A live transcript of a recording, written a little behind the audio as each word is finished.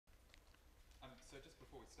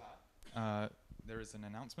before we start, there is an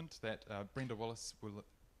announcement that Brenda Wallace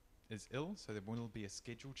is ill, so there will be a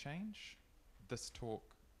schedule change. This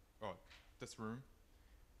room,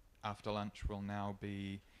 after lunch, will now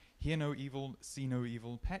be Hear No Evil, See No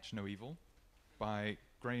Evil, Patch No Evil by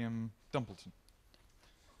Graham Dumpleton.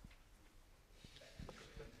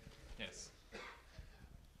 Yes.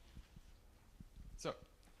 So,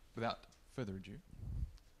 without further ado,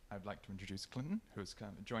 I'd like to introduce Clinton, who is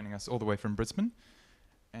joining us all the way from Brisbane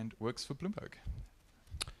and works for Bloomberg.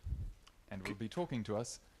 And will be talking to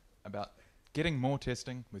us about getting more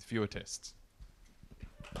testing with fewer tests.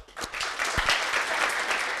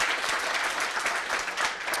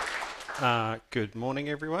 Good morning,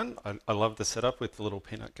 everyone. I love the setup with the little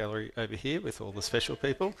peanut gallery over here with all the special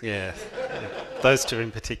people. Yeah, those two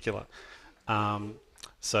in particular.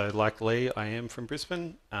 So like Lee, I am from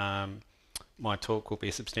Brisbane. My talk will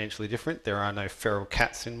be substantially different. There are no feral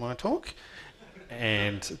cats in my talk.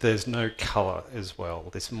 And there's no colour as well.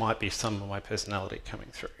 This might be some of my personality coming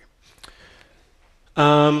through.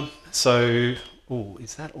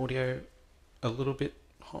 Is that audio a little bit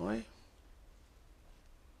high?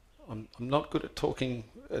 I'm not good at talking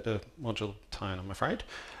at a modular tone, I'm afraid.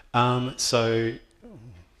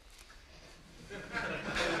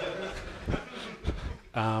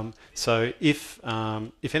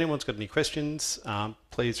 If anyone's got any questions,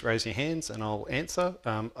 please raise your hands and I'll answer.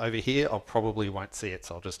 Over here, I probably won't see it,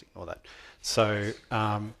 so I'll just ignore that. So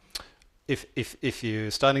if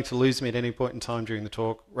you're starting to lose me at any point in time during the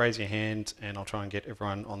talk, raise your hand and I'll try and get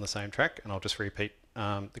everyone on the same track, and I'll just repeat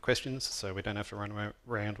the questions so we don't have to run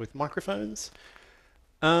around with microphones.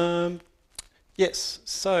 Yes,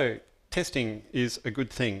 so testing is a good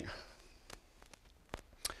thing.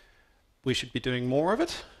 We should be doing more of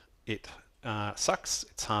it. It sucks,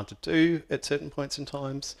 it's hard to do at certain points in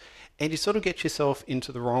times, and you sort of get yourself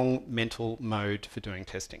into the wrong mental mode for doing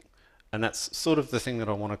testing. And that's sort of the thing that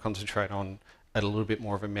I want to concentrate on at a little bit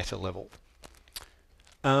more of a meta level.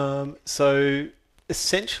 So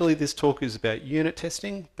essentially this talk is about unit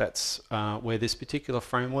testing. That's where this particular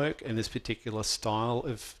framework and this particular style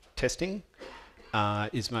of testing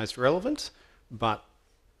is most relevant, but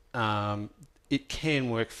it can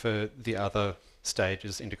work for the other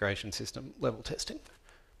stages, integration system level testing,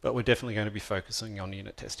 but we're definitely going to be focusing on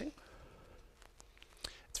unit testing.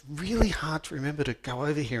 It's really hard to remember to go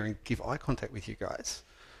over here and give eye contact with you guys.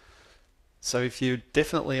 So if you're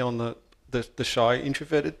definitely on the shy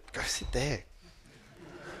introverted, go sit there.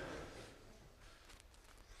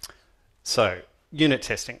 So unit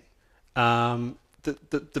testing.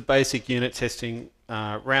 The basic unit testing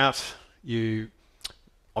route,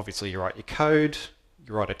 obviously you write your code,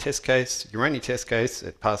 you write a test case, you run your test case,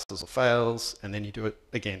 it passes or fails, and then you do it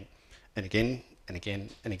again and again and again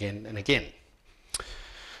and again and again.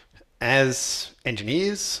 As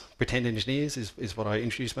engineers, pretend engineers is what I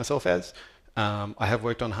introduce myself as. I have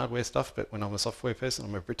worked on hardware stuff, but when I'm a software person,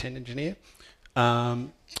 I'm a pretend engineer.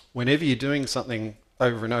 Whenever you're doing something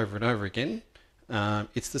over and over and over again,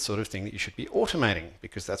 it's the sort of thing that you should be automating,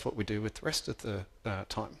 because that's what we do with the rest of the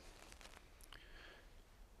time.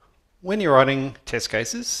 When you're writing test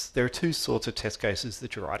cases, there are two sorts of test cases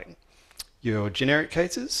that you're writing. Your generic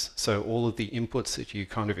cases, so all of the inputs that you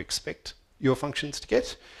kind of expect your functions to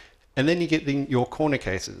get, and then you get your corner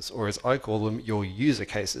cases, or as I call them, your user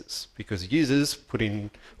cases, because users put in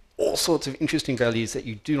all sorts of interesting values that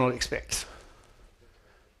you do not expect.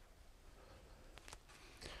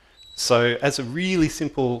 So as a really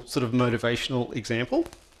simple sort of motivational example,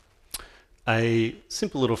 a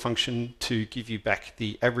simple little function to give you back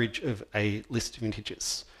the average of a list of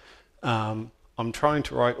integers. I'm trying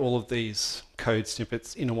to write all of these code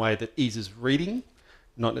snippets in a way that eases reading,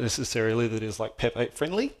 not necessarily that is like PEP8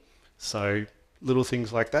 friendly. So little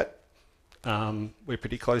things like that. We're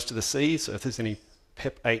pretty close to the sea, so if there's any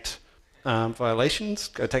PEP8 violations,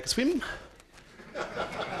 go take a swim.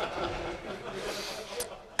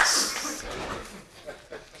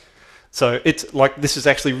 So it's like, this is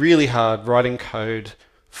actually really hard writing code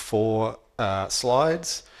for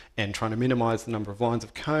slides and trying to minimize the number of lines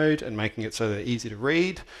of code and making it so they're easy to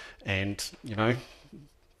read and, you know,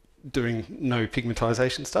 doing no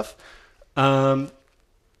pigmentization stuff.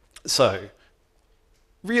 So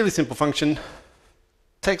really simple function,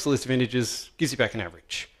 takes a list of integers, gives you back an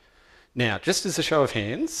average. Now, just as a show of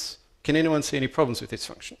hands, can anyone see any problems with this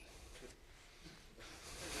function?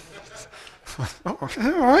 All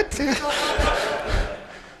right.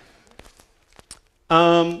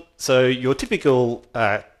 So your typical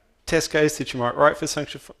test case that you might write for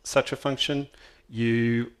such a function,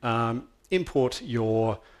 you import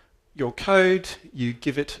your code, you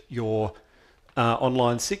give it your On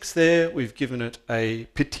line 6 there, we've given it a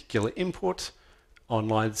particular input. On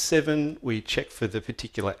line 7, we check for the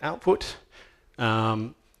particular output.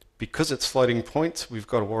 Because it's floating points, we've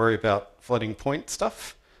got to worry about floating point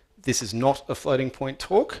stuff. This is not a floating point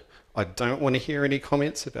talk. I don't want to hear any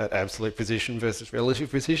comments about absolute precision versus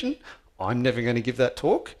relative precision. I'm never going to give that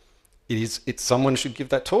talk. Someone should give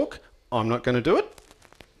that talk. I'm not going to do it.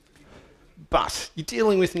 But you're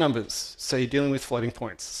dealing with numbers, so you're dealing with floating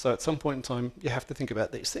points. So at some point in time, you have to think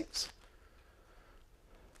about these things.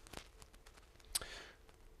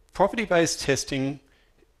 Property-based testing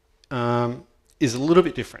is a little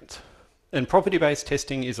bit different. And property-based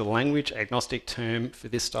testing is a language-agnostic term for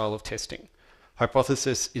this style of testing.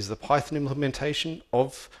 Hypothesis is the Python implementation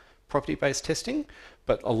of property-based testing,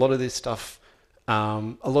 but a lot of this stuff,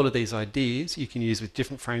 a lot of these ideas you can use with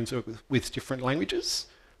different frameworks with different languages.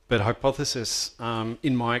 But Hypothesis,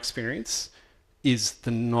 in my experience, is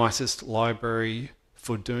the nicest library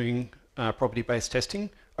for doing property-based testing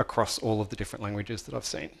across all of the different languages that I've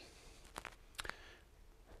seen.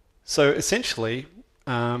 So essentially,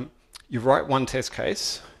 you write one test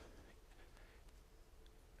case.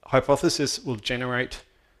 Hypothesis will generate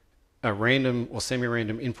a random or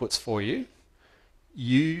semi-random inputs for you.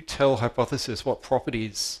 You tell Hypothesis what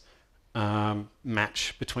properties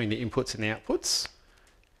match between the inputs and the outputs,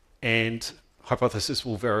 and Hypothesis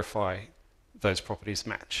will verify those properties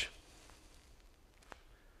match.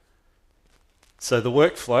 So the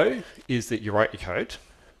workflow is that you write your code,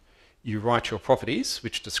 you write your properties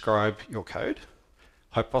which describe your code,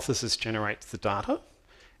 Hypothesis generates the data,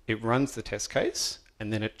 it runs the test case,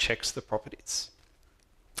 and then it checks the properties.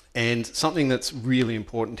 And something that's really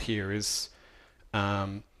important here is,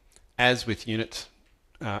 as with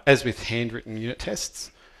handwritten unit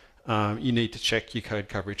tests, you need to check your code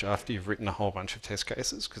coverage after you've written a whole bunch of test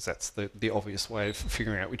cases, because that's the obvious way of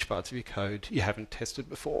figuring out which parts of your code you haven't tested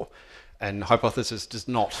before. And Hypothesis does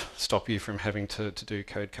not stop you from having to do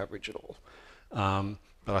code coverage at all.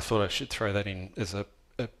 But I thought I should throw that in as a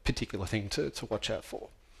particular thing to watch out for.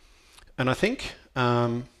 And I think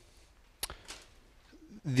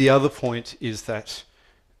the other point is that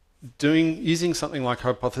using something like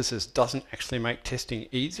Hypothesis doesn't actually make testing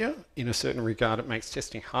easier. In a certain regard, it makes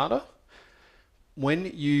testing harder.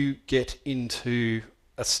 When you get into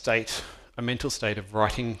a mental state of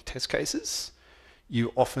writing test cases,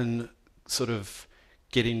 you often sort of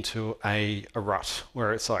get into a rut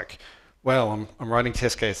where it's like, well, I'm writing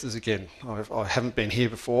test cases again. I haven't been here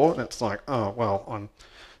before, and it's like, oh, well,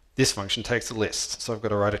 this function takes a list, so I've got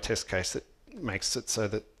to write a test case that makes it so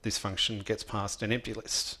that this function gets past an empty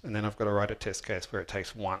list. And then I've got to write a test case where it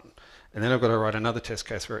takes 1. And then I've got to write another test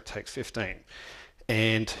case where it takes 15.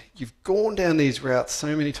 And you've gone down these routes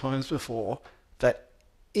so many times before that,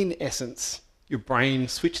 in essence, your brain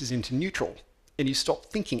switches into neutral and you stop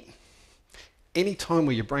thinking. Any time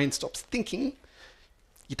where your brain stops thinking,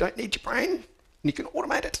 you don't need your brain and you can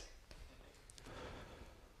automate it.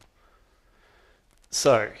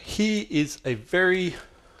 So here is a very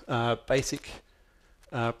basic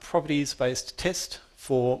properties-based test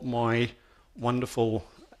for my wonderful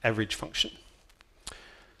average function.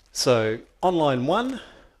 So on line 1,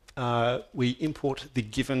 we import the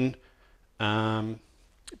given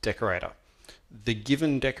decorator. The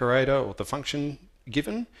given decorator, or the function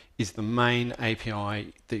given, is the main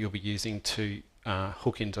API that you'll be using to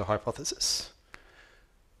hook into Hypothesis.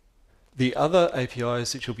 The other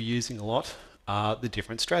APIs that you'll be using a lot are the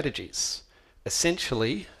different strategies.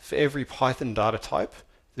 Essentially, for every Python data type,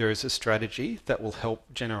 there is a strategy that will help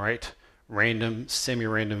generate random,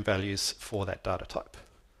 semi-random values for that data type.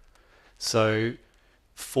 So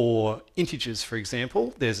for integers, for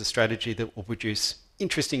example, there's a strategy that will produce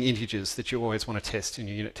interesting integers that you always want to test in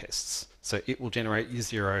your unit tests. So it will generate your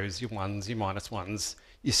zeros, your ones, your minus ones,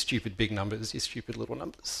 your stupid big numbers, your stupid little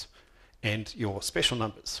numbers, and your special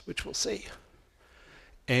numbers, which we'll see.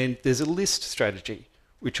 And there's a list strategy,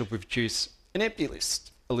 which will produce an empty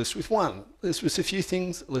list, a list with 1, a list with a few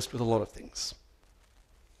things, a list with a lot of things.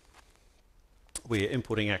 We are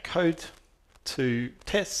importing our code to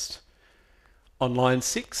test. On line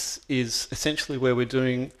 6 is essentially where we're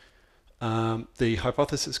doing the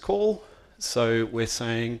Hypothesis call. So we're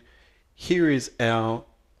saying, here is our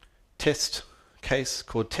test case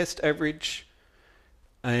called test average,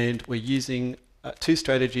 and we're using 2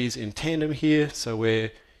 strategies in tandem here. So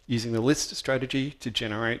we're using the list strategy to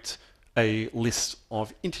generate a list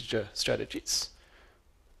of integer strategies.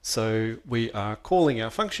 So we are calling our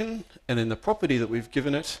function, and then the property that we've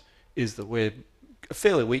given it is that we're a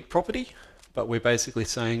fairly weak property, but we're basically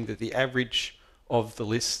saying that the average of the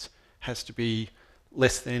list has to be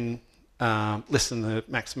less than less than the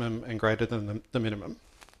maximum and greater than the minimum.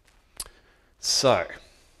 So,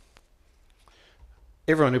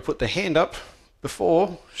 everyone who put their hand up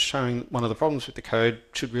before showing one of the problems with the code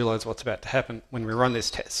should realize what's about to happen when we run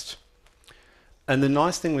this test. And the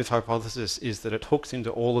nice thing with Hypothesis is that it hooks into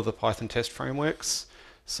all of the Python test frameworks.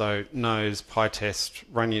 So nose, PyTest,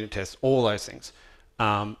 run unit test, all those things.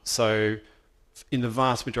 So in the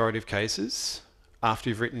vast majority of cases, after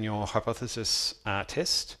you've written your Hypothesis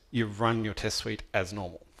test, you run your test suite as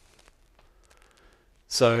normal.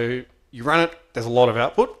 So you run it, there's a lot of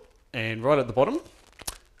output, and right at the bottom,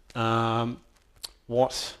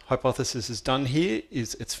 what Hypothesis has done here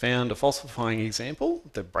is it's found a falsifying example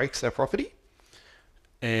that breaks our property,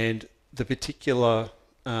 and the particular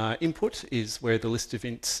input is where the list of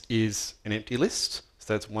ints is an empty list.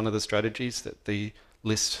 So that's one of the strategies that the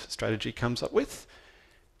list strategy comes up with.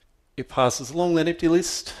 It passes along that empty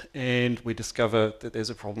list, and we discover that there's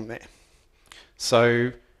a problem there.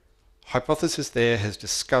 So Hypothesis there has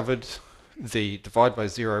discovered the divide by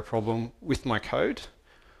zero problem with my code.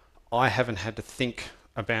 I haven't had to think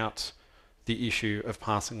about the issue of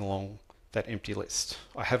passing along that empty list.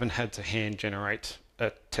 I haven't had to hand generate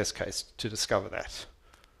a test case to discover that.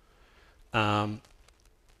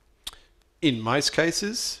 In most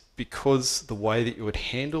cases, because the way that you would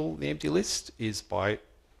handle the empty list is by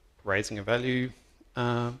raising a value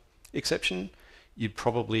exception, you'd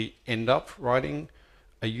probably end up writing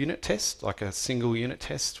a unit test, like a single unit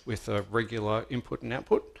test with a regular input and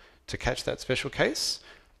output to catch that special case.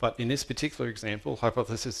 But in this particular example,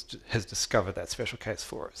 Hypothesis has discovered that special case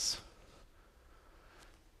for us.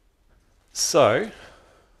 So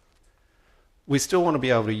we still want to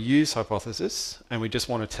be able to use Hypothesis, and we just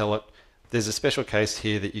want to tell it there's a special case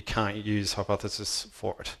here that you can't use Hypothesis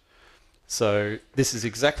for it. So this is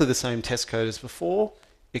exactly the same test code as before,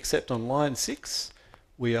 except on line 6,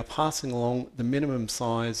 we are passing along the minimum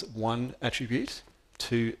size 1 attribute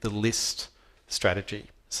to the list strategy,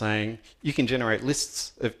 saying you can generate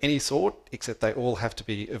lists of any sort, except they all have to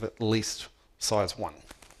be of at least size 1.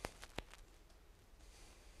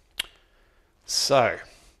 So,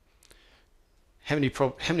 how many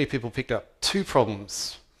people picked up 2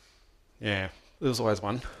 problems? Yeah, there was always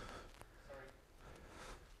one.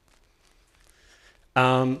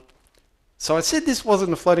 So I said this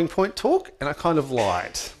wasn't a floating point talk, and I kind of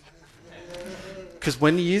lied. Because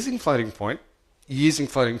when you're using floating point, you're using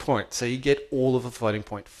floating point, so you get all of the floating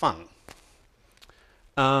point fun.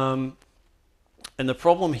 And the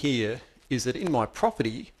problem here is that in my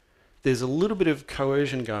property, there's a little bit of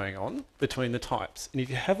coercion going on between the types. And if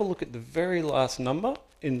you have a look at the very last number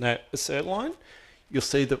in that assert line, you'll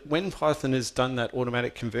see that when Python has done that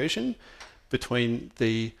automatic conversion between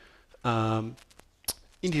the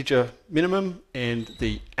integer minimum and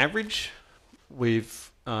the average,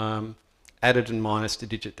 we've added and minused a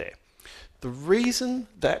digit there. The reason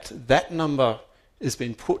that that number has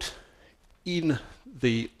been put in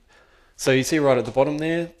the, so you see right at the bottom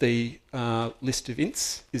there, the list of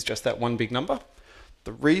ints is just that one big number.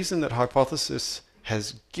 The reason that Hypothesis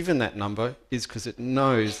has given that number is because it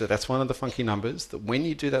knows that that's one of the funky numbers that when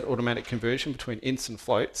you do that automatic conversion between ints and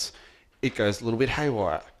floats, it goes a little bit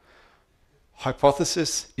haywire.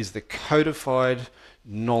 Hypothesis is the codified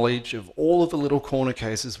knowledge of all of the little corner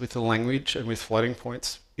cases with the language and with floating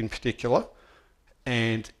points in particular.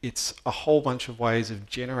 And it's a whole bunch of ways of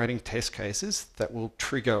generating test cases that will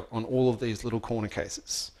trigger on all of these little corner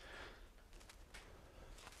cases.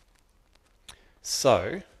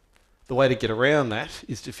 So the way to get around that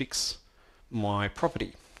is to fix my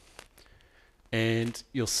property. And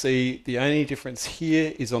you'll see the only difference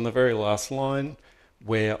here is on the very last line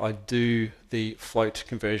where I do the float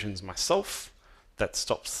conversions myself. That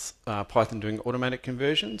stops Python doing automatic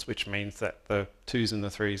conversions, which means that the 2s and the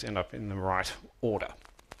 3s end up in the right order.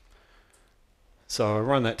 So I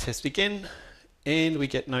run that test again, and we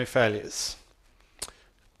get no failures.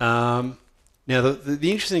 Now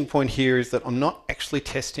the interesting point here is that I'm not actually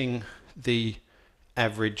testing the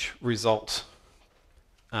average result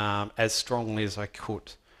as strongly as I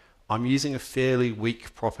could. I'm using a fairly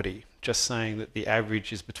weak property, just saying that the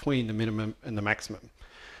average is between the minimum and the maximum.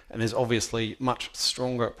 And there's obviously much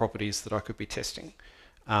stronger properties that I could be testing.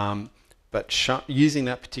 But using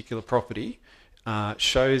that particular property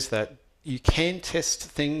shows that you can test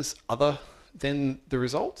things other than the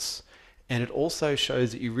results. And it also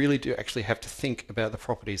shows that you really do actually have to think about the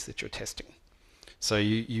properties that you're testing. So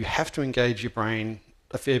you have to engage your brain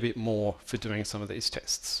a fair bit more for doing some of these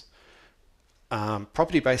tests.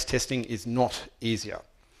 Property-based testing is not easier.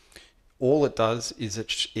 All it does is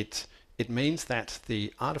it means that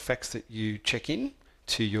the artifacts that you check in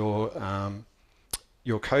to your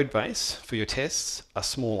your code base for your tests are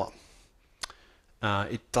smaller.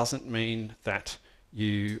 It doesn't mean that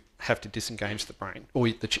you have to disengage the brain, or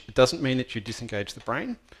it doesn't mean that you disengage the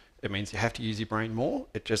brain. It means you have to use your brain more.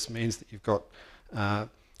 It just means that you've got,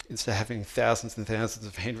 instead of having thousands and thousands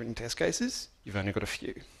of handwritten test cases, you've only got a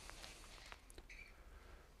few.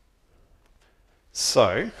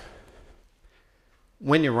 So,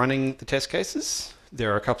 when you're running the test cases,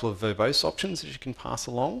 there are a couple of verbose options that you can pass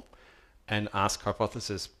along and ask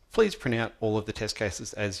Hypothesis, please print out all of the test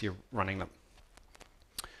cases as you're running them.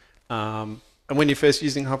 And when you're first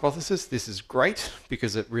using Hypothesis, this is great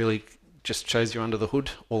because it really just shows you under the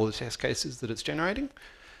hood all of the test cases that it's generating.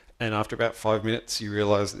 And after about 5 minutes, you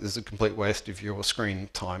realize that this is a complete waste of your screen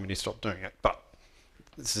time and you stop doing it. But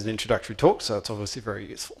this is an introductory talk, so it's obviously very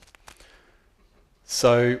useful.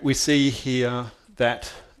 So we see here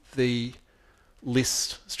that the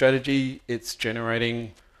list strategy, it's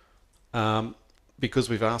generating, because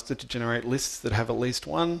we've asked it to generate lists that have at least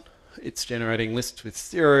one, it's generating lists with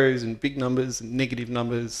zeros and big numbers and negative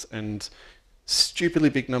numbers and stupidly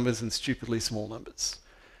big numbers and stupidly small numbers.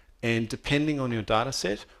 And depending on your data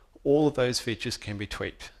set, all of those features can be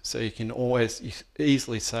tweaked. So you can always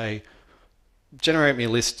easily say, generate me a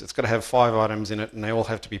list, it's got to have 5 items in it and they all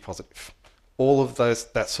have to be positive. All of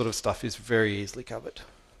that sort of stuff is very easily covered.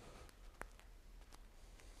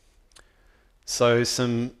 So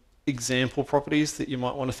some example properties that you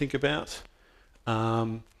might want to think about.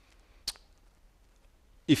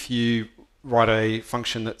 If you write a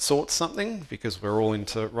function that sorts something, because we're all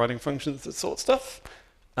into writing functions that sort stuff,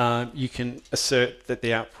 you can assert that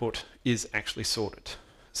the output is actually sorted.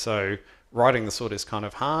 So writing the sort is kind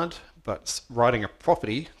of hard, but writing a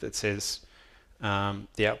property that says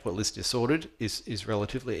the output list is sorted is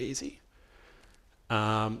relatively easy.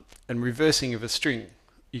 And reversing of a string,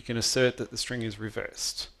 you can assert that the string is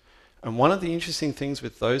reversed. And one of the interesting things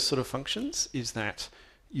with those sort of functions is that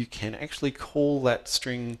you can actually call that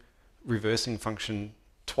string reversing function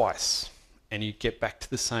twice and you get back to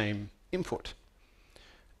the same input.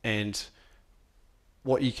 And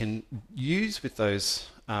what you can use with those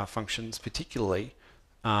functions particularly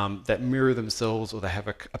that mirror themselves, or they have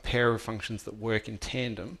a pair of functions that work in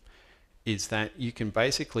tandem, is that you can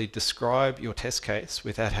basically describe your test case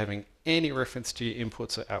without having any reference to your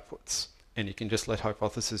inputs or outputs. And you can just let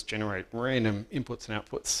Hypothesis generate random inputs and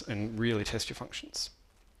outputs and really test your functions.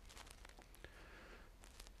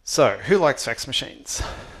 So, who likes fax machines?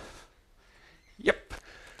 Yep.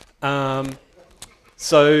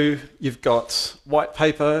 So you've got white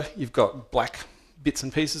paper, you've got black bits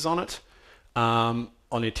and pieces on it. On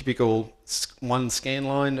your typical one scan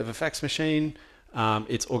line of a fax machine,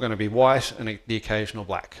 it's all going to be white and the occasional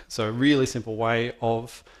black. So a really simple way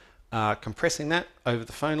of compressing that over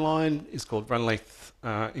the phone line is called run length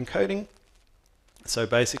encoding. So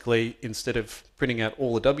basically, instead of printing out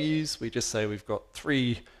all the W's, we just say we've got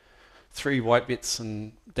three white bits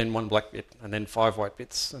and then 1 black bit, and then 5 white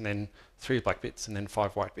bits, and then 3 black bits, and then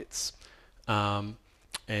 5 white bits.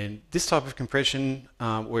 And this type of compression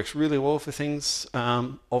works really well for things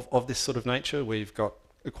of this sort of nature, where you've got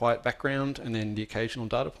a quiet background and then the occasional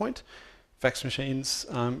data point. Fax machines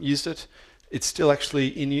used it. It's still actually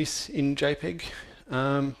in use in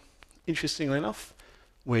JPEG, interestingly enough,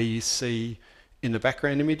 where you see in the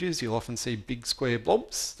background images, you'll often see big square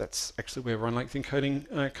blobs. That's actually where run length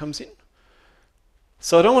encoding comes in.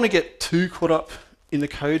 So I don't want to get too caught up in the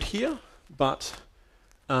code here, but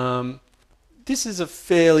this is a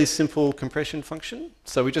fairly simple compression function.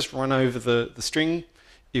 So we just run over the string.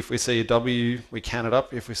 If we see a W, we count it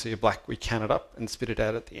up. If we see a black, we count it up and spit it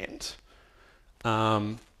out at the end.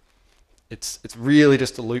 It's really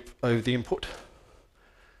just a loop over the input.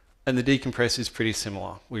 And the decompress is pretty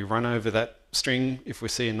similar. We run over that string. If we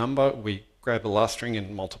see a number, we grab the last string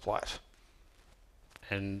and multiply it.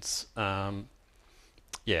 And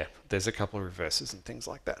yeah, there's a couple of reverses and things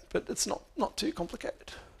like that, but it's not too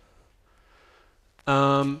complicated.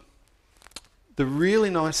 The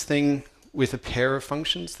really nice thing with a pair of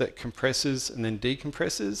functions that compresses and then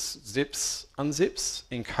decompresses, zips, unzips,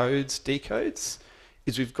 encodes, decodes,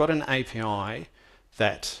 is we've got an API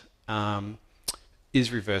that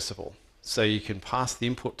is reversible. So you can pass the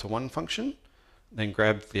input to one function, then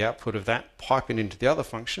grab the output of that, pipe it into the other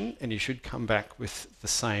function, and you should come back with the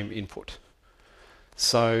same input.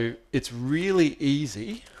 So it's really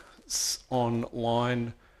easy on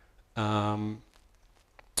line 10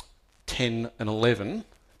 and 11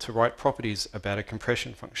 to write properties about a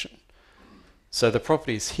compression function. So the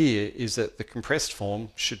properties here is that the compressed form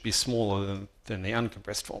should be smaller than the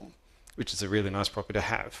uncompressed form, which is a really nice property to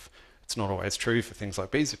have. It's not always true for things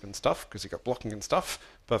like bzip and stuff, because you've got blocking and stuff,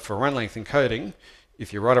 but for run length encoding,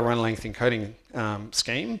 if you write a run length encoding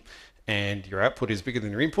scheme and your output is bigger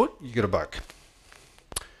than your input, you get a bug.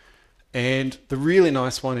 And the really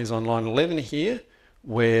nice one is on line 11 here,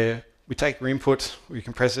 where we take your input, we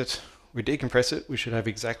compress it, we decompress it, we should have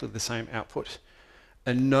exactly the same output.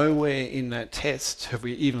 And nowhere in that test have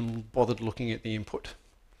we even bothered looking at the input.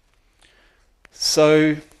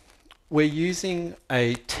 So we're using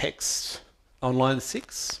a text, on line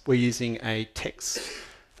 6, we're using a text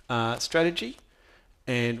strategy.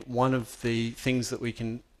 And one of the things that we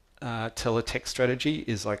can tell a text strategy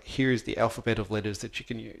is like, here is the alphabet of letters that you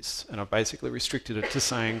can use. And I've basically restricted it to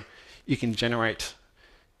saying you can generate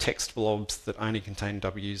text blobs that only contain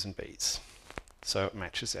W's and B's. So it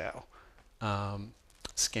matches our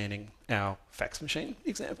scanning our fax machine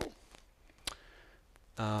example.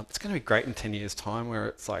 It's going to be great in 10 years' time where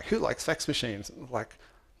it's like, who likes fax machines? And like,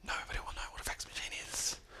 nobody will know what a fax machine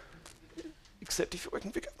is, except if you're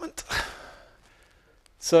working for government.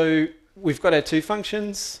 So we've got our two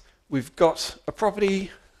functions, we've got a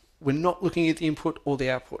property, we're not looking at the input or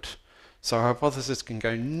the output. So our hypothesis can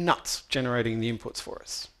go nuts generating the inputs for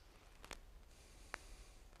us.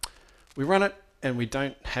 We run it and we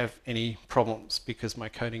don't have any problems because my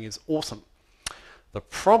coding is awesome. The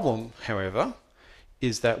problem, however,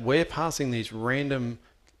 is that we're passing these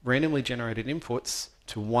randomly generated inputs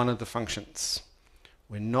to one of the functions.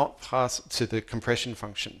 We're not passing to the compression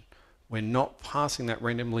function. We're not passing that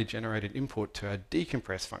randomly generated input to our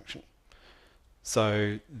decompress function.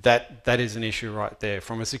 So that is an issue right there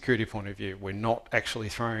from a security point of view. We're not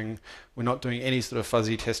actually we're not doing any sort of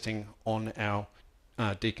fuzzy testing on our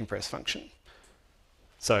decompress function.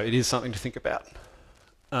 So it is something to think about.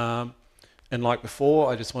 And like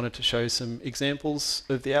before, I just wanted to show some examples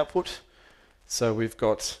of the output. So we've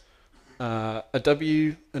got a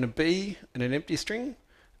W and a B and an empty string,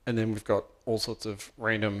 and then we've got all sorts of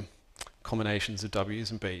random combinations of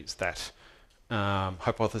W's and B's that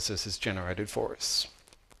hypothesis is generated for us.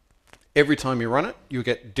 Every time you run it, you'll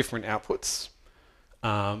get different outputs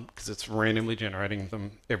because it's randomly generating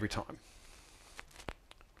them every time.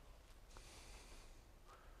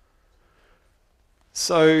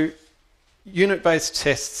 So unit-based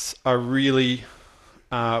tests are really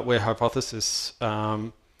where hypothesis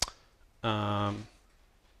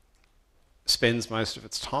spends most of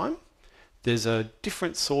its time. There's a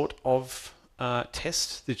different sort of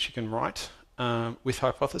test that you can write with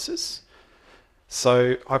hypothesis.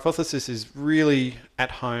 So hypothesis is really at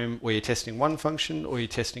home where you're testing one function or you're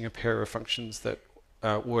testing a pair of functions that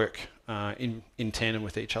work in tandem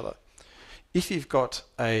with each other. If you've got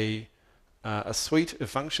a suite of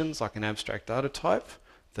functions like an abstract data type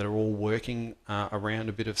that are all working around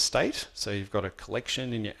a bit of state, so you've got a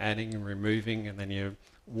collection and you're adding and removing and then you're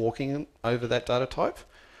walking over that data type,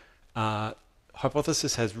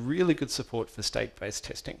 hypothesis has really good support for state-based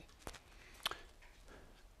testing.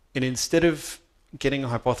 And instead of getting a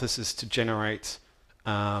hypothesis to generate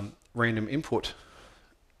random input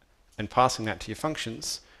and passing that to your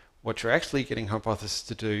functions, what you're actually getting hypothesis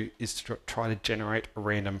to do is to try to generate a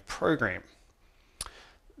random program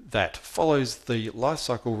that follows the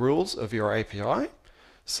lifecycle rules of your API.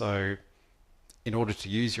 So in order to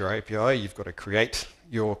use your API, you've got to create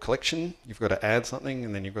your collection, you've got to add something,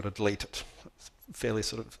 and then you've got to delete it. It's fairly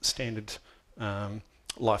sort of standard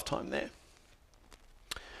lifetime there.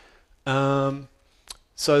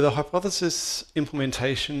 So the hypothesis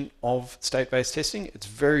implementation of state-based testing, it's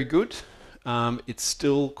very good. It's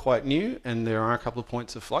still quite new, and there are a couple of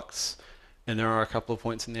points of flux, and there are a couple of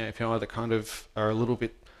points in the API that kind of are a little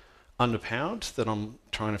bit underpowered that I'm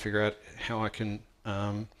trying to figure out how I can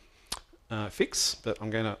fix, but I'm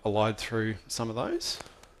going to elide through some of those.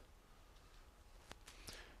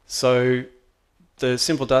 So the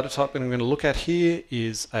simple data type that I'm going to look at here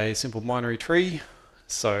is a simple binary tree.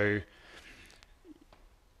 So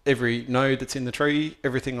every node that's in the tree,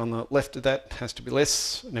 everything on the left of that has to be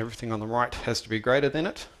less, and everything on the right has to be greater than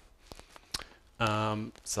it.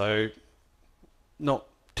 So not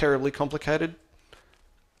terribly complicated.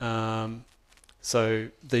 So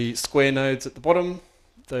the square nodes at the bottom,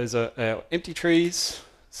 those are our empty trees.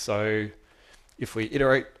 So if we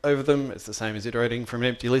iterate over them, it's the same as iterating from an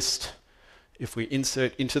empty list. If we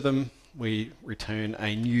insert into them, we return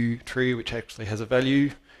a new tree which actually has a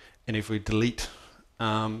value. And if we delete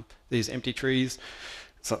these empty trees,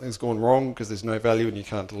 something's gone wrong because there's no value and you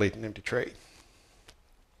can't delete an empty tree.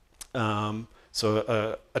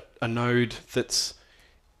 So a node that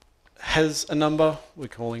has a number, we're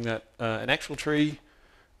calling that an actual tree.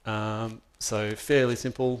 So fairly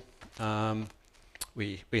simple.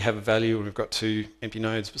 We have a value and we've got two empty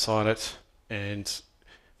nodes beside it, and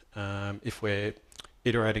if we're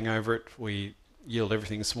iterating over it, we yield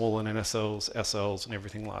everything smaller than ourselves, and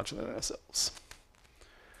everything larger than ourselves.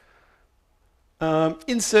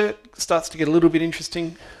 Insert starts to get a little bit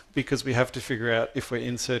interesting because we have to figure out if we're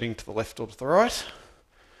inserting to the left or to the right.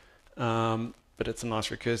 But it's a nice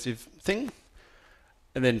recursive thing.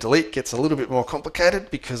 And then delete gets a little bit more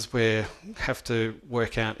complicated because we have to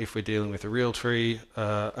work out if we're dealing with a real tree,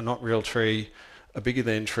 a not real tree, a bigger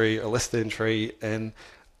than tree, a less than tree, and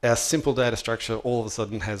our simple data structure all of a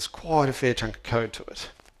sudden has quite a fair chunk of code to it.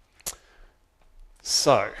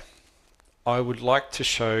 So I would like to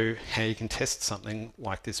show how you can test something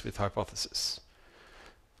like this with hypothesis.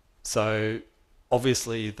 So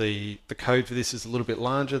obviously the code for this is a little bit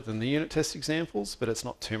larger than the unit test examples, but it's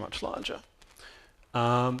not too much larger.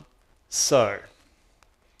 So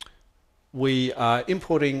we are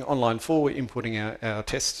importing on line 4, we're importing our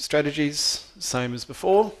test strategies, same as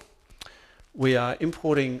before. We are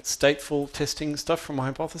importing stateful testing stuff from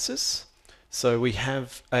hypothesis. So we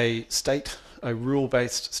have a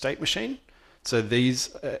rule-based state machine. So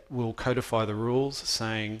these will codify the rules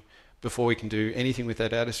saying before we can do anything with our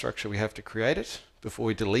data structure, we have to create it. Before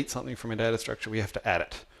we delete something from a data structure, we have to add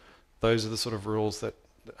it. Those are the sort of rules that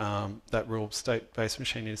that rule state-based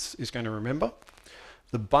machine is going to remember.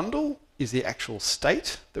 The bundle is the actual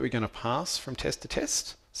state that we're going to pass from test to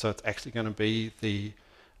test. So it's actually going to be the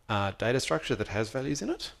data structure that has values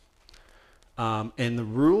in it. And the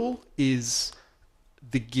rule is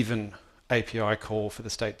the given API call for the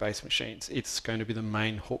state-based machines. It's going to be the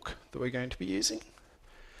main hook that we're going to be using.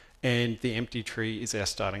 And the empty tree is our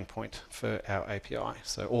starting point for our API.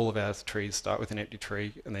 So all of our trees start with an empty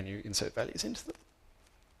tree and then you insert values into them.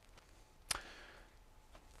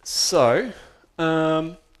 So,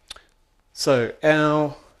 our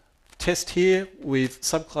test here, we've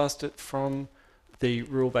subclassed it from the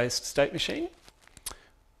rule-based state machine.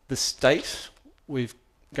 The state, we're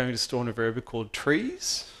going to store in a variable called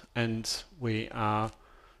trees, and we are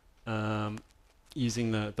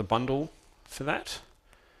using the bundle for that.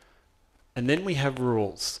 And then we have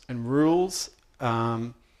rules, and rules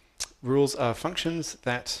are functions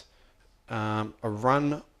that are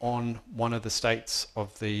run on one of the states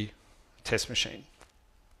of the test machine.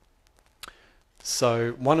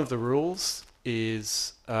 So one of the rules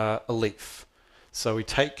is a leaf. So we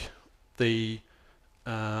take the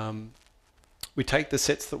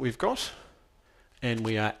sets that we've got, and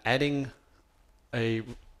we are adding a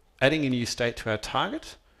new state to our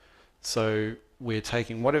target. So we're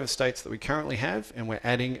taking whatever states that we currently have, and we're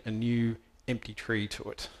adding a new empty tree to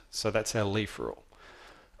it. So that's our leaf rule.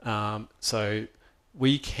 So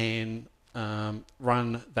we can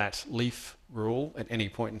run that leaf rule at any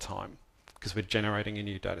point in time because we're generating a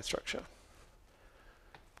new data structure.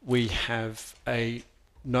 We have a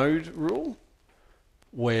node rule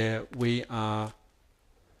where we are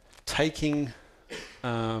taking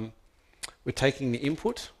the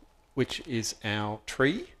input, which is our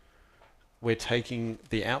tree. We're taking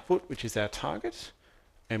the output, which is our target,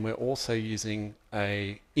 and we're also using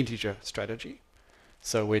a integer strategy.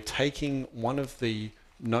 So we're taking one of the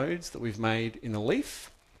nodes that we've made in the leaf,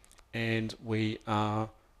 and we are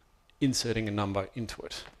inserting a number into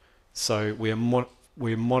it. So we're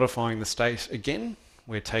modifying the state again.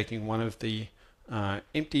 We're taking one of the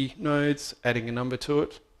empty nodes, adding a number to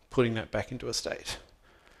it, putting that back into a state.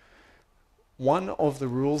 One of the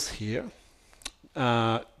rules here,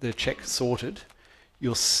 the check sorted,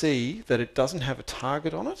 you'll see that it doesn't have a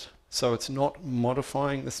target on it. So it's not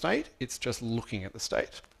modifying the state, it's just looking at the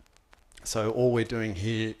state. So all we're doing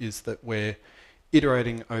here is that we're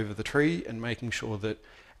iterating over the tree and making sure that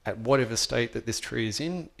at whatever state that this tree is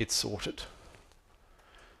in, it's sorted.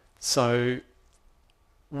 So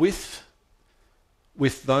with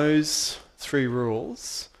those three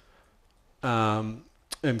rules, and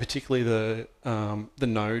particularly the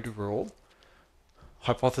node rule,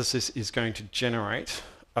 hypothesis is going to generate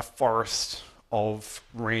a forest of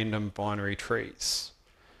random binary trees.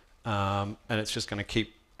 And it's just going to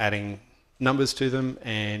keep adding numbers to them,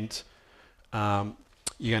 and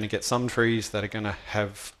you're going to get some trees that are going to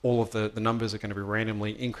have all of the numbers are going to be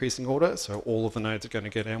randomly increasing order, so all of the nodes are going to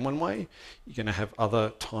go down one way. You're going to have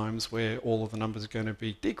other times where all of the numbers are going to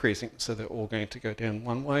be decreasing, so they're all going to go down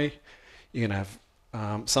one way. You're going to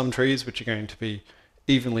have some trees which are going to be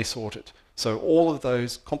evenly sorted. So all of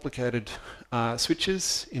those complicated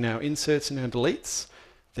switches in our inserts and our deletes,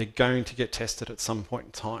 they're going to get tested at some point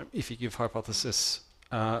in time if you give hypothesis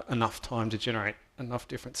enough time to generate enough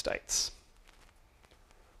different states.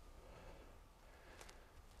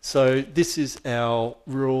 So this is our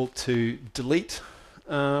rule to delete,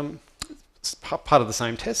 it's part of the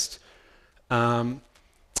same test.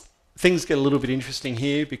 things get a little bit interesting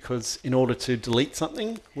here because in order to delete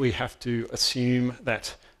something, we have to assume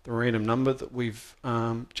that the random number that we've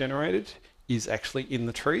generated is actually in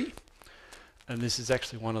the tree. And this is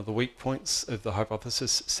actually one of the weak points of the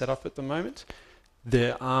hypothesis setup at the moment.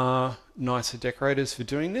 There are nicer decorators for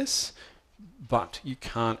doing this, but you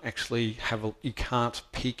can't actually you can't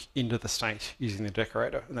peek into the state using the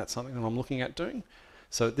decorator, and that's something that I'm looking at doing.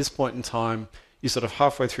 So at this point in time, you're sort of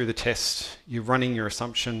halfway through the test, you're running your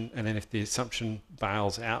assumption, and then if the assumption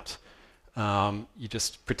bails out, you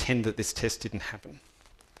just pretend that this test didn't happen.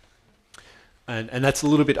 And that's a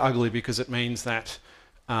little bit ugly because it means that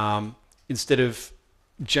instead of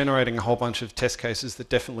generating a whole bunch of test cases that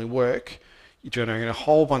definitely work, you're generating a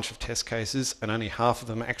whole bunch of test cases and only half of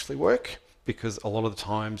them actually work, because a lot of the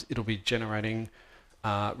times it'll be generating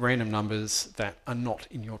random numbers that are not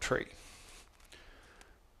in your tree.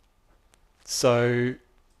 So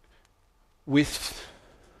with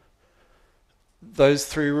those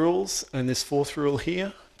 3 rules and this 4th rule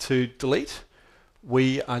here to delete,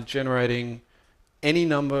 we are generating any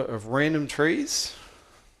number of random trees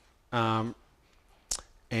and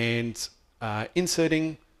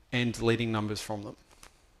inserting and deleting numbers from them.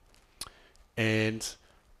 And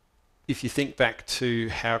if you think back to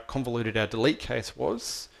how convoluted our delete case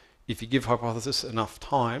was, if you give hypothesis enough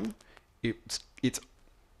time, it's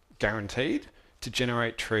guaranteed to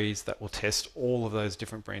generate trees that will test all of those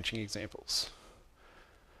different branching examples.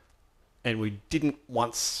 And we didn't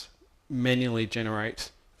once manually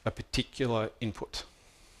generate a particular input.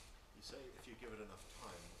 You say if you give it enough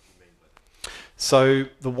time, what do you mean by that? So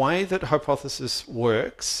the way that hypothesis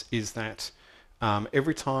works is that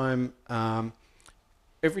every time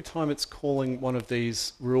it's calling one of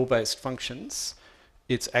these rule-based functions,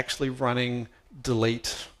 it's actually running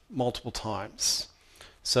delete multiple times.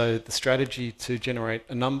 So the strategy to generate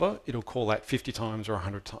a number, it'll call that 50 times or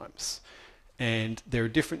 100 times. And there are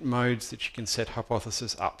different modes that you can set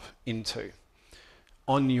hypothesis up into.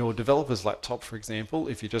 On your developer's laptop, for example,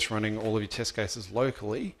 if you're just running all of your test cases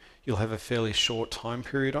locally, you'll have a fairly short time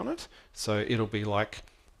period on it. So it'll be like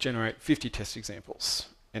generate 50 test examples,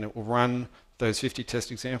 and it will run those 50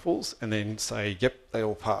 test examples and then say, yep, they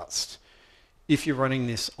all passed. If you're running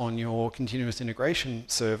this on your continuous integration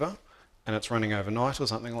server and it's running overnight or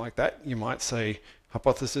something like that, you might say,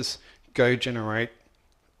 hypothesis, go generate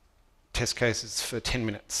test cases for 10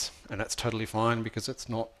 minutes. And that's totally fine because it's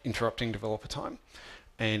not interrupting developer time.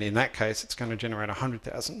 And in that case, it's going to generate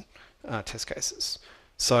 100,000 test cases.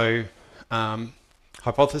 So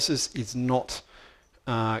hypothesis is not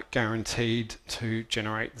guaranteed to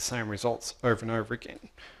generate the same results over and over again.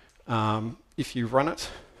 If you run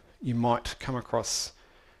it, you might come across,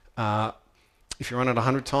 if you run it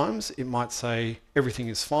 100 times, it might say everything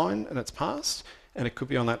is fine and it's passed, and it could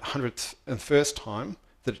be on that 101st time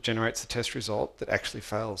that it generates the test result that actually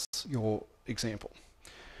fails your example.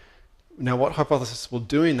 Now what hypothesis will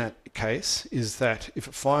do in that case is that if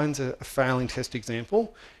it finds a failing test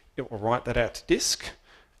example, it will write that out to disk,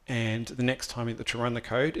 and the next time that you run the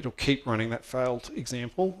code, it'll keep running that failed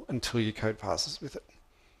example until your code passes with it.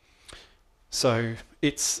 So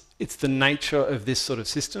it's the nature of this sort of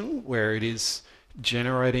system where it is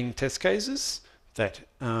generating test cases that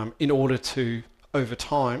in order to, over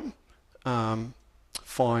time,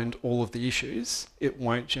 find all of the issues, it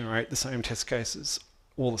won't generate the same test cases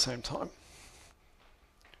all the same time.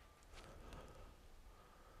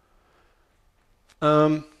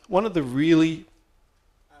 One of the really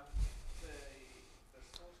The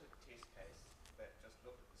sort of test case that just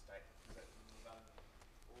look at the state, does it run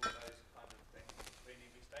all those kind of things between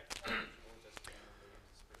every state change, or just randomly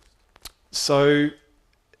interspersed? So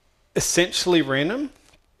essentially random,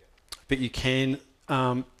 but you can,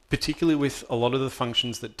 particularly with a lot of the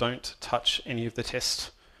functions that don't touch any of the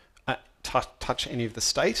test, touch any of the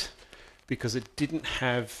state, because it didn't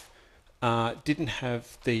have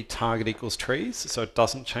the target equals trees, so it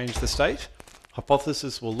doesn't change the state.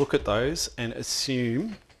 Hypothesis will look at those and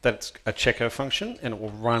assume that it's a checker function, and it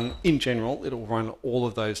will run, in general, it will run all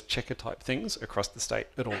of those checker type things across the state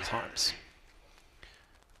at all times.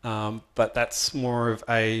 But that's more of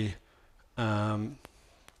a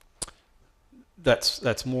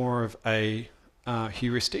that's more of a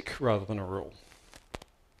heuristic rather than a rule.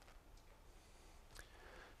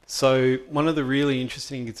 So one of the really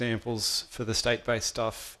interesting examples for the state-based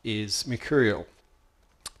stuff is Mercurial.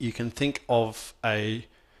 You can think of a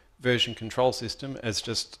version control system as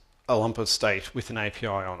just a lump of state with an API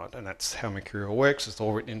on it, and that's how Mercurial works. It's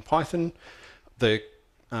all written in Python. The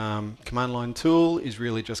command line tool is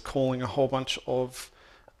really just calling a whole bunch of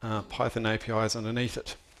Python APIs underneath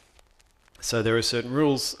it. So there are certain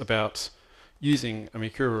rules about using a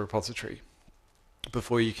Mercurial repository.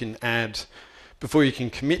 Before you can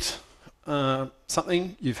commit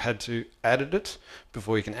something, you've had to edit it.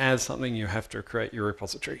 Before you can add something, you have to create your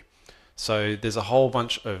repository. So there's a whole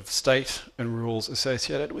bunch of state and rules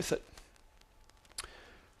associated with it.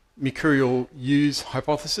 Mercurial use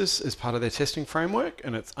Hypothesis as part of their testing framework,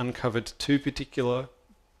 and it's uncovered two particular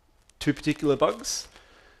bugs.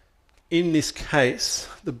 In this case,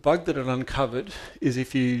 the bug that it uncovered is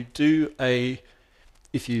if you make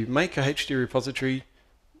a HD repository,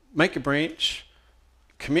 make a branch,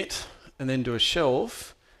 commit, and then do a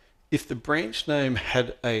shelve, if the branch name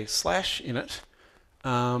had a slash in it,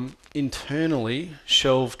 internally,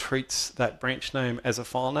 shelve treats that branch name as a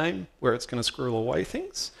file name where it's going to squirrel away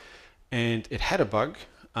things. And it had a bug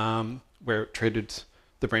where it treated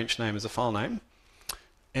the branch name as a file name.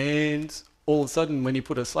 And all of a sudden, when you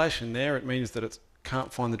put a slash in there, it means that it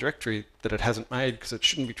can't find the directory that it hasn't made because it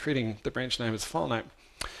shouldn't be treating the branch name as a file name.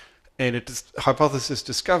 And Hypothesis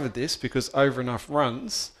discovered this because over enough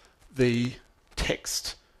runs, the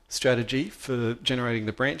text strategy for generating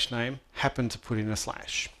the branch name happened to put in a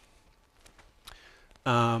slash.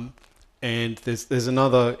 And there's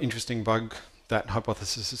another interesting bug that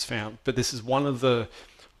Hypothesis has found, but this is one of the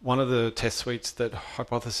test suites that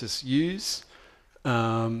Hypothesis use.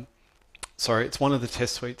 It's one of the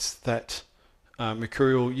test suites that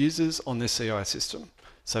Mercurial uses on their CI system.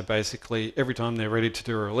 So basically, every time they're ready to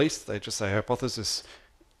do a release, they just say, Hypothesis,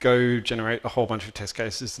 go generate a whole bunch of test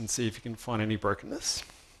cases and see if you can find any brokenness.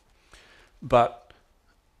 But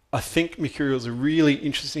I think Mercurial is a really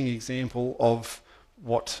interesting example of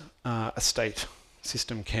what a state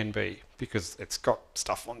system can be, because it's got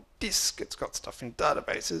stuff on disk, it's got stuff in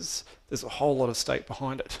databases, there's a whole lot of state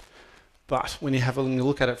behind it. But when you have a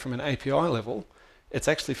look at it from an API level, it's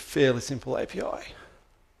actually a fairly simple API.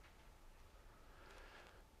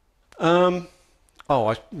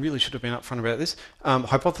 I really should have been upfront about this.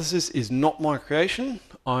 Hypothesis is not my creation.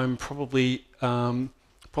 I'm probably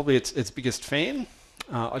its biggest fan.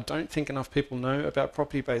 I don't think enough people know about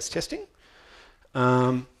property-based testing.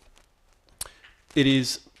 The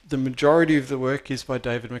majority of the work is by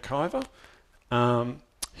David McIver.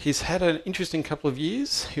 He's had an interesting couple of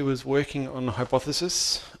years. He was working on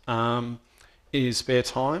Hypothesis in his spare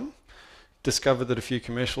time, discovered that a few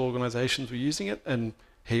commercial organisations were using it, and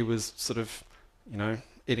he was sort of,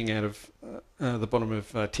 eating out of the bottom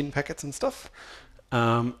of tin packets and stuff,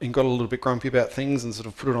 and got a little bit grumpy about things and sort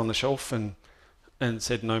of put it on the shelf and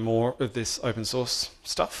said no more of this open source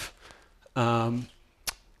stuff.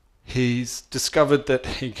 He's discovered that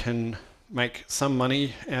he can make some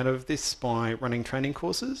money out of this by running training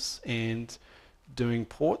courses and doing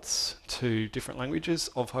ports to different languages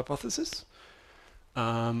of Hypothesis.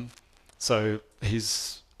 So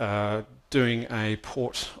he's doing a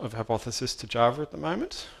port of Hypothesis to Java at the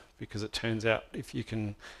moment, because it turns out if you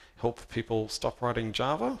can help people stop writing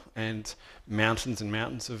Java and mountains and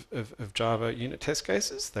mountains of Java unit test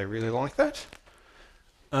cases, they really like that.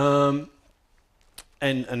 And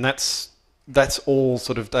that's all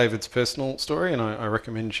sort of David's personal story, and I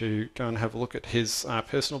recommend you go and have a look at his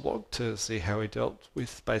personal blog to see how he dealt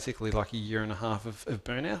with basically like a year and a half of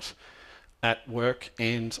burnout at work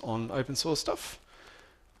and on open source stuff.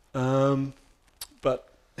 But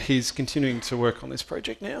he's continuing to work on this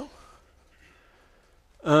project now.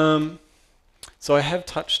 So I have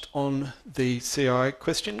touched on the CI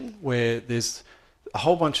question, where there's a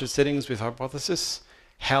whole bunch of settings with Hypothesis,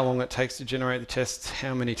 how long it takes to generate the tests,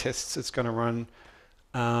 how many tests it's going to run,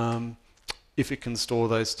 if it can store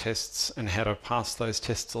those tests, and how to pass those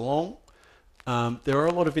tests along. There are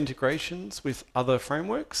a lot of integrations with other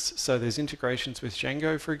frameworks. So there's integrations with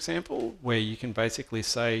Django, for example, where you can basically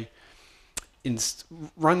say,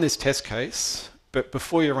 run this test case, but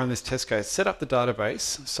before you run this test case, set up the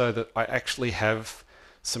database so that I actually have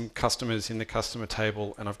some customers in the customer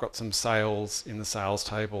table and I've got some sales in the sales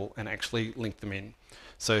table, and actually link them in.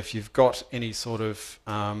 So if you've got any sort of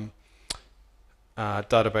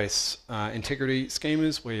database integrity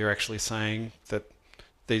schemas where you're actually saying that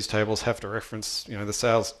these tables have to reference, the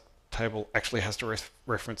sales table actually has to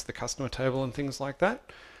reference the customer table and things like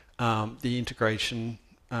that, the integration,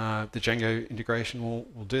 the Django integration will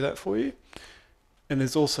do that for you. And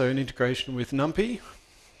there's also an integration with NumPy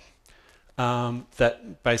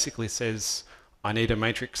that basically says, I need a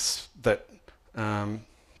matrix that, I'm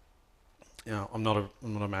not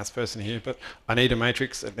a maths person here, but I need a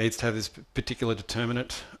matrix. It needs to have this particular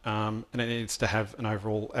determinant, and it needs to have an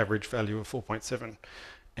overall average value of 4.7.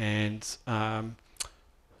 And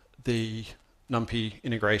the NumPy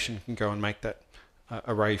integration can go and make that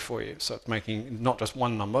array for you. So it's making not just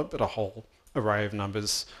one number, but a whole array of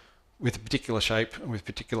numbers with a particular shape and with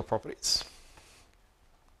particular properties.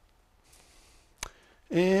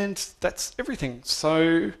 And that's everything.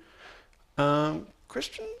 So,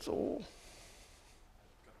 questions or?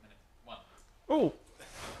 Got a minute. One. Oh,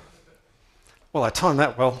 well, I timed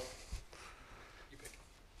that well. You pick.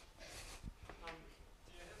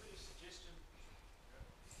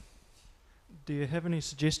 Do you have any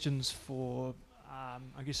suggestions for,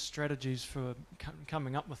 I guess, strategies for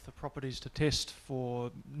coming up with the properties to test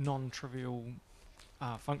for non-trivial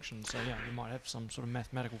functions? So yeah, you might have some sort of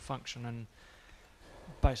mathematical function, and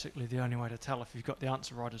basically the only way to tell if you've got the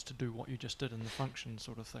answer right is to do what you just did in the function,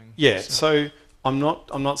 sort of thing. Yeah. So I'm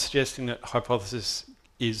not suggesting that hypothesis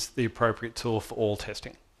is the appropriate tool for all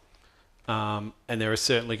testing. And there are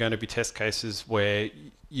certainly going to be test cases where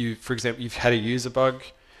you, for example, you've had a user bug.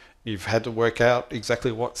 You've had to work out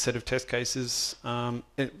exactly what set of test cases,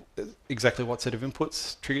 exactly what set of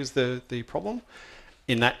inputs triggers the problem.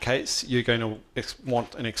 In that case, you're going to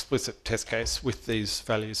want an explicit test case with these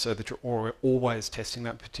values so that you're always testing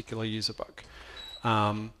that particular user bug.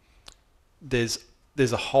 There's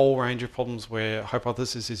a whole range of problems where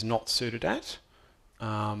hypothesis is not suited at,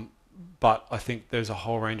 but I think there's a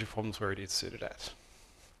whole range of problems where it is suited at.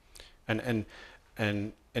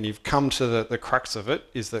 And you've come to the crux of it,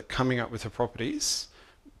 is that coming up with the properties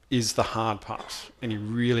is the hard part, and you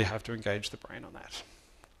really have to engage the brain on that.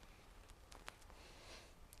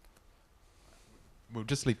 We'll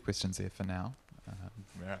just leave questions there for now.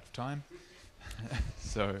 We're out of time.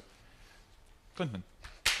 So, Clinton,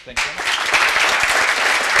 thanks very much.